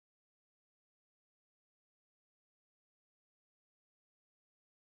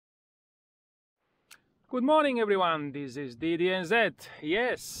Good morning everyone, this is DDNZ.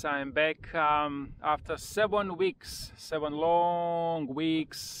 Yes, I'm back after 7 weeks, 7 long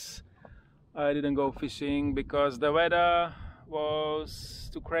weeks. I didn't go fishing because the weather was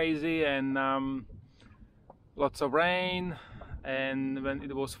too crazy and lots of rain, and when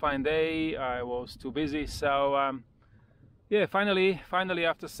it was fine day I was too busy. So yeah, finally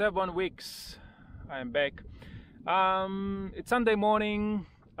after 7 weeks I'm back. It's Sunday morning.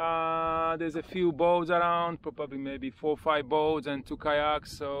 There's a few boats around, probably maybe 4 or 5 boats and 2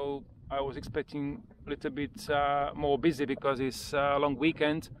 kayaks, so I was expecting a little bit more busy because it's a long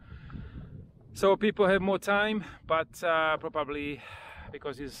weekend, so people have more time, but probably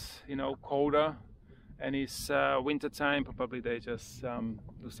because it's, you know, colder and it's winter time, probably they just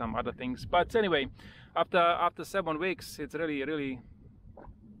do some other things. But anyway, after 7 weeks, it's really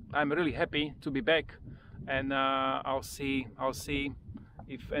I'm really happy to be back, and I'll see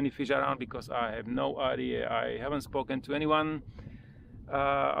if any fish are around, because I have no idea. I haven't spoken to anyone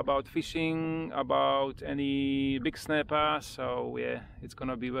about fishing, about any big snapper, so yeah, it's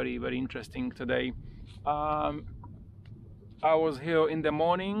gonna be very interesting today. I was here in the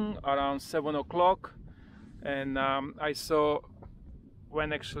morning around 7 o'clock, and I saw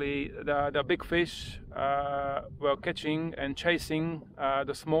when actually the big fish were catching and chasing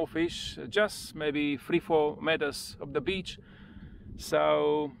the small fish just maybe 3-4 meters of the beach.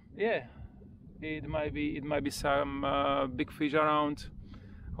 So yeah, it might be some big fish around,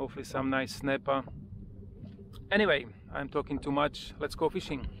 hopefully some nice snapper. Anyway, I'm talking too much, let's go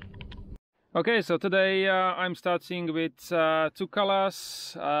fishing. Okay, so today I'm starting with 2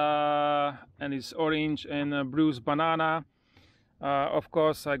 colors, and it's orange and bruised banana. Of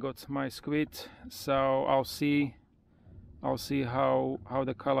course I got my squid, so I'll see how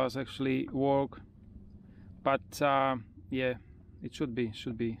the colors actually work, but yeah, it should be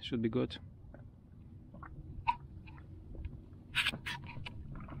good.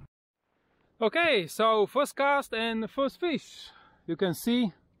 Okay, so first cast and first fish. You can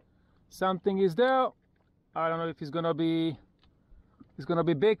see something is there. I don't know if it's gonna be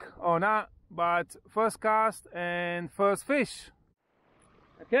big or not, but first cast and first fish.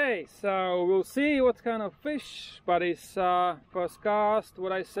 Okay, so we'll see what kind of fish, but it's first cast,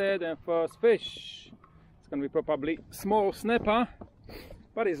 what I said, and first fish. It's gonna be probably small snapper,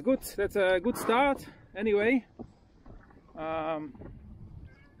 but it's good. That's a good start anyway.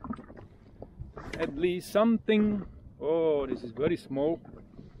 At least something. Oh, this is very small.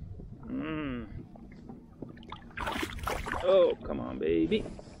 Oh, come on baby,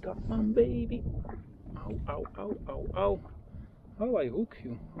 come on baby. Ow. How I hook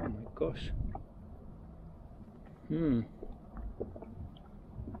you? Oh my gosh.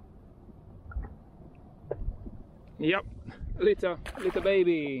 Yep, little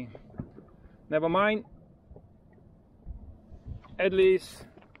baby. Never mind. At least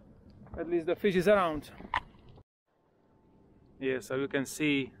the fish is around. Yeah, so you can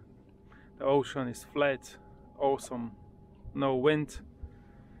see the ocean is flat, awesome, no wind,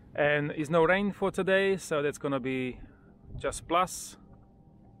 and it's no rain for today, so that's gonna be just plus.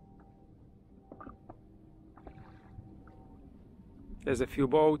 There's a few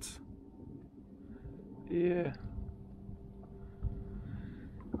boats. Yeah,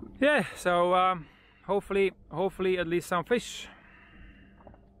 so hopefully at least some fish.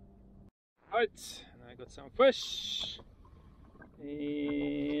 Right, and I got some fish,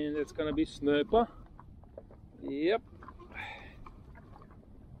 and it's gonna be snapper. Yep.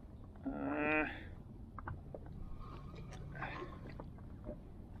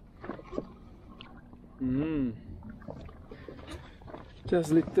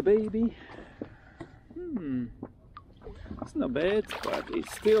 Just little baby. It's not bad, but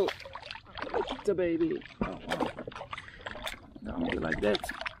it's still little baby. Oh. Don't be like that.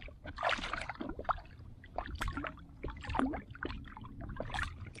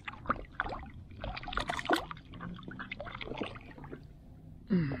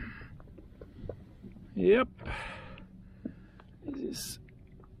 Yep, this is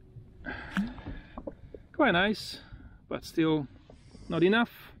quite nice, but still not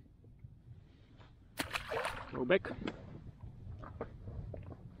enough. Go back.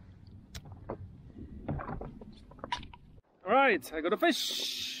 All right, I got a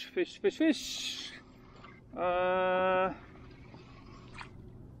fish.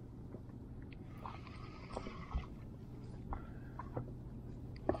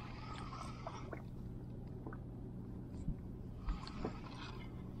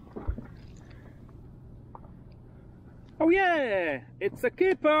 Oh yeah, it's a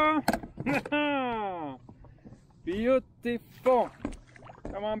keeper. Beautiful.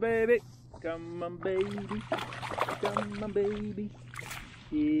 Come on baby, Come on, baby. Come on, baby.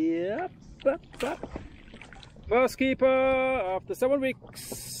 Yep. Up, up. First keeper after 7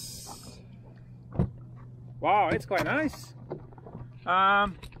 weeks. Wow, it's quite nice. Yeah,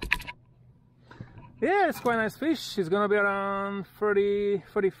 it's quite nice fish. It's gonna be around 30,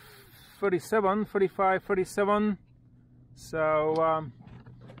 40, 37, 45, 37. So,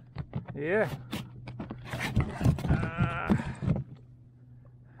 yeah.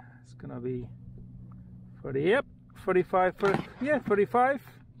 It's gonna be 40, yep, 45, 40, yeah, 45.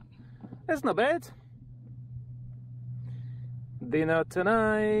 That's not bad. Dinner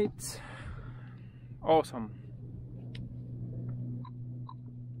tonight. Awesome.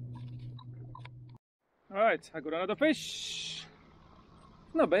 Alright, I got another fish.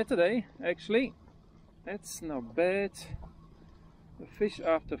 Not bad today, actually. That's not bad. The fish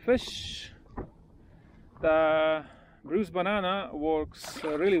after fish. The bruised banana works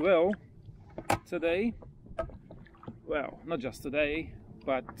really well today. Well, not just today,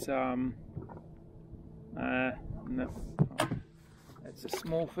 but no, it's a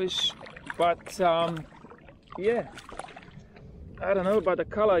small fish. But yeah, I don't know, but the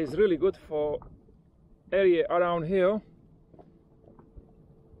color is really good for area around here.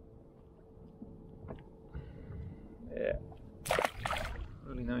 Yeah,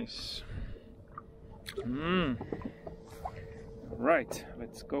 really nice. Right,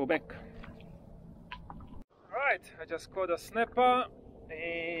 let's go back. Right, I just caught a snapper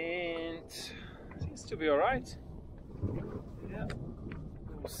and seems to be alright. Yeah,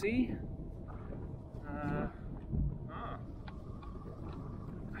 we'll see.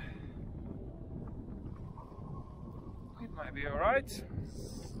 It might be alright.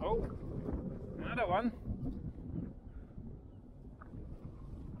 Oh, another one.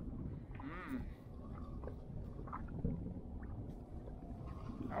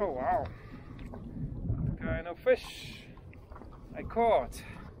 Oh wow, what kind of fish I caught.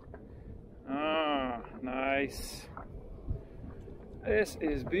 Ah, nice. This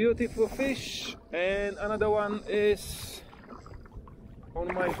is beautiful fish, and another one is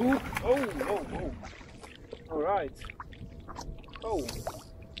on my hook. Oh, oh, oh. All right. Oh,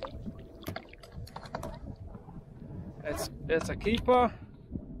 that's a keeper.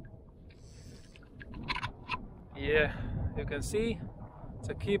 Yeah, you can see it's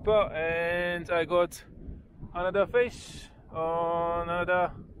a keeper, and I got another fish on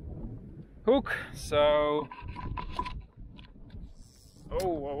another hook. So,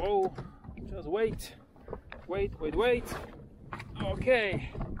 oh, just wait. Okay,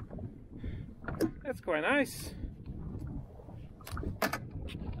 that's quite nice.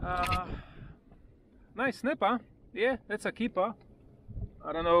 Nice snapper. Yeah, that's a keeper.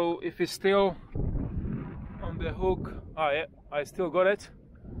 I don't know if it's still on the hook. Oh yeah, I still got it.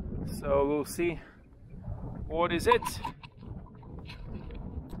 So we'll see. What is it?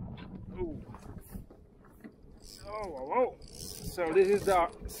 Ooh. Oh, so this is the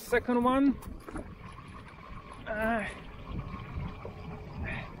second one.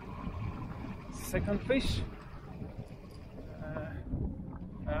 Second fish.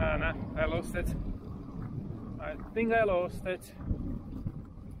 No, I lost it. I think I lost it.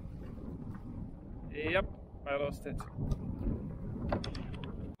 Yep, I lost it.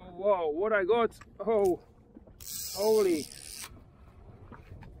 Whoa, what I got? Oh, holy.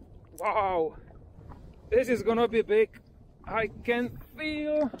 Wow, this is gonna be big. I can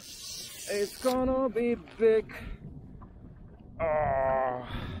feel it's gonna be big. Oh,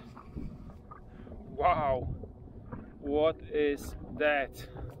 wow, what is that?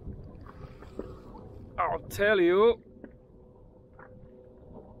 I'll tell you,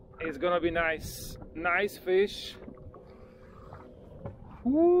 it's gonna be nice. Nice fish.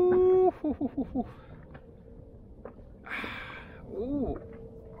 Ooh, ooh,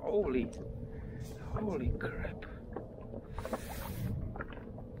 holy crap.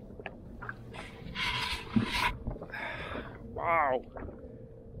 Wow.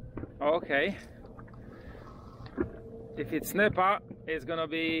 Okay. If it's snapper, it's gonna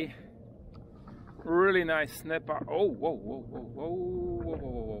be really nice snapper. Oh, whoa.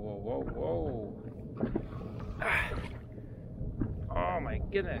 Oh my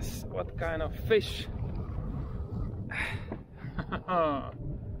goodness, what kind of fish?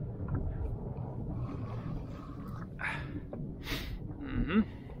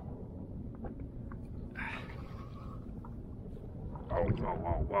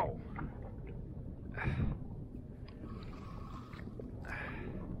 Whoa.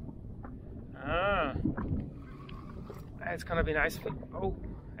 It's gonna be nice. Oh,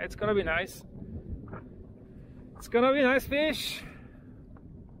 it's gonna be nice. It's gonna be nice fish.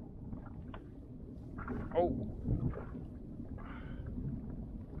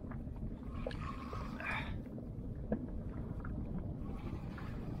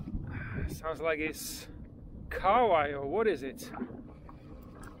 Sounds like it's Kahawai, or what is it?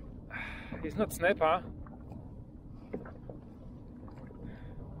 It's not snapper.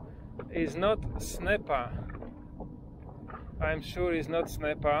 It's not snapper. I'm sure it's not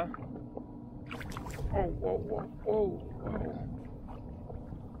snapper. Oh, whoa, whoa, whoa, whoa.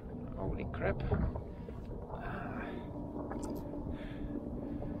 Holy crap.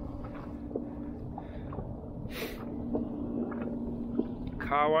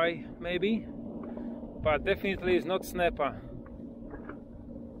 Kahawai, maybe? But definitely it's not snapper.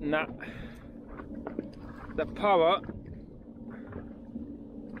 Nah. The power.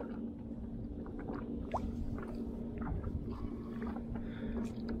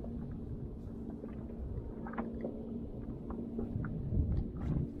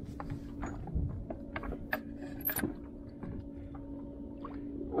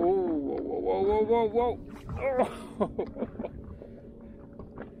 Whoa, whoa.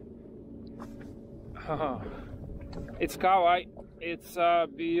 Oh. It's Kahawai. It's a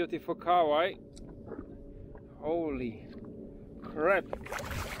beautiful Kahawai. Holy crap.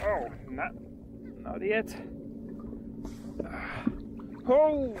 Oh, not yet.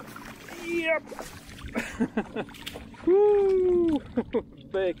 Oh, yep. Woo.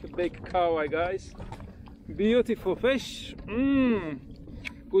 Big Kahawai, guys. Beautiful fish.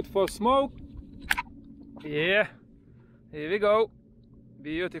 Good for smoke. Yeah, here we go.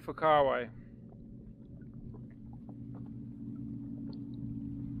 Beautiful Kahawai.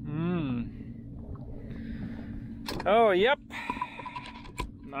 Oh, yep.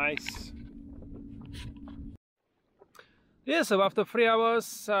 Nice. Yeah, so after 3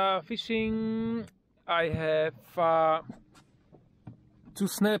 hours fishing, I have 2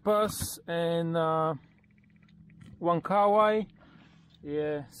 snappers and 1 Kahawai.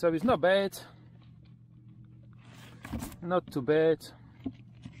 Yeah, so it's not bad. Not too bad.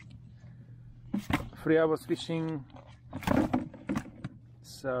 3 hours fishing.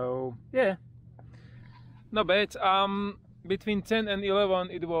 So yeah, not bad. Between 10 and 11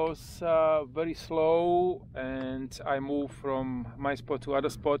 it was very slow, and I moved from my spot to other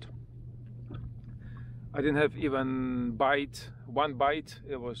spot. I didn't have even one bite.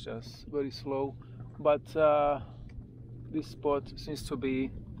 It was just very slow, but this spot seems to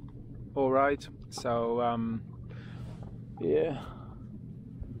be all right. So yeah.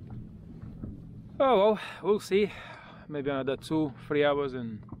 Oh well, we'll see. Maybe another 2-3 hours,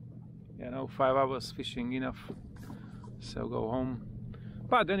 and 5 hours fishing enough. So go home.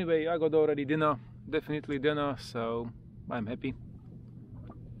 But anyway, I got already dinner, definitely dinner, so I'm happy.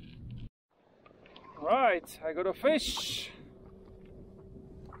 Right, I got a fish.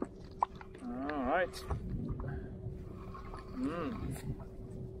 All right.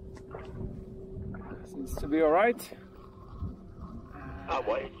 Seems to be all right.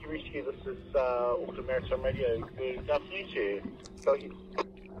 Wait, Rescue, this is Auckland Maritime Radio. Good afternoon to you. Got you.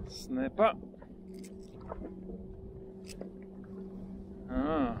 Snapper.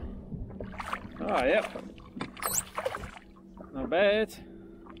 Yep. Not bad.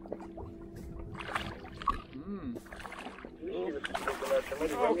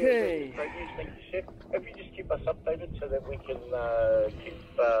 Okay. If you just keep us updated so that we can keep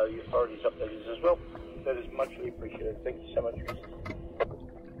the authorities updated as well, that is muchly appreciated. Thank you so much.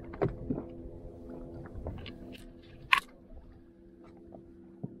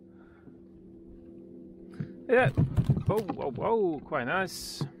 Yeah. Oh, quite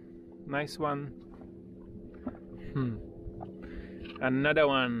nice. Nice one. Another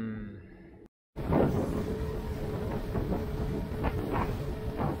one.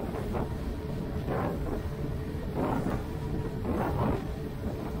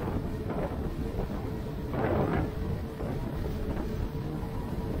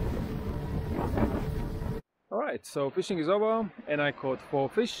 Alright, so fishing is over and I caught 4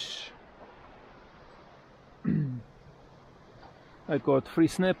 fish. I got 3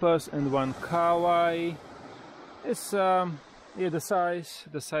 snappers and 1 Kahawai. It's yeah, the size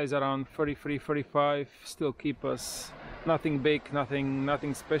around 33-35, still keepers. Nothing big,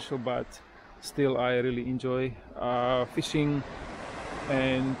 nothing special, but still I really enjoy fishing.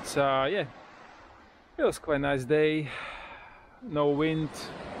 And yeah, it was quite a nice day. No wind,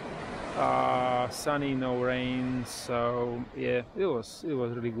 sunny, no rain. So yeah, it was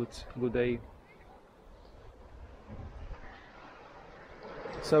really good day.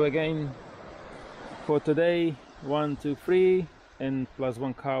 So again, for today, 1, 2, 3, and plus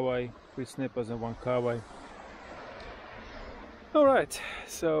 1 Kahawai, 3 snappers and 1 Kahawai. Alright,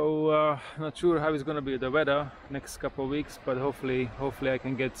 so not sure how it's gonna be the weather next couple of weeks, but hopefully I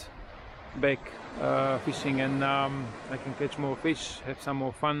can get back fishing, and I can catch more fish, have some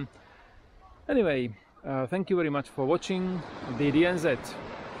more fun. Anyway, thank you very much for watching DDNZ.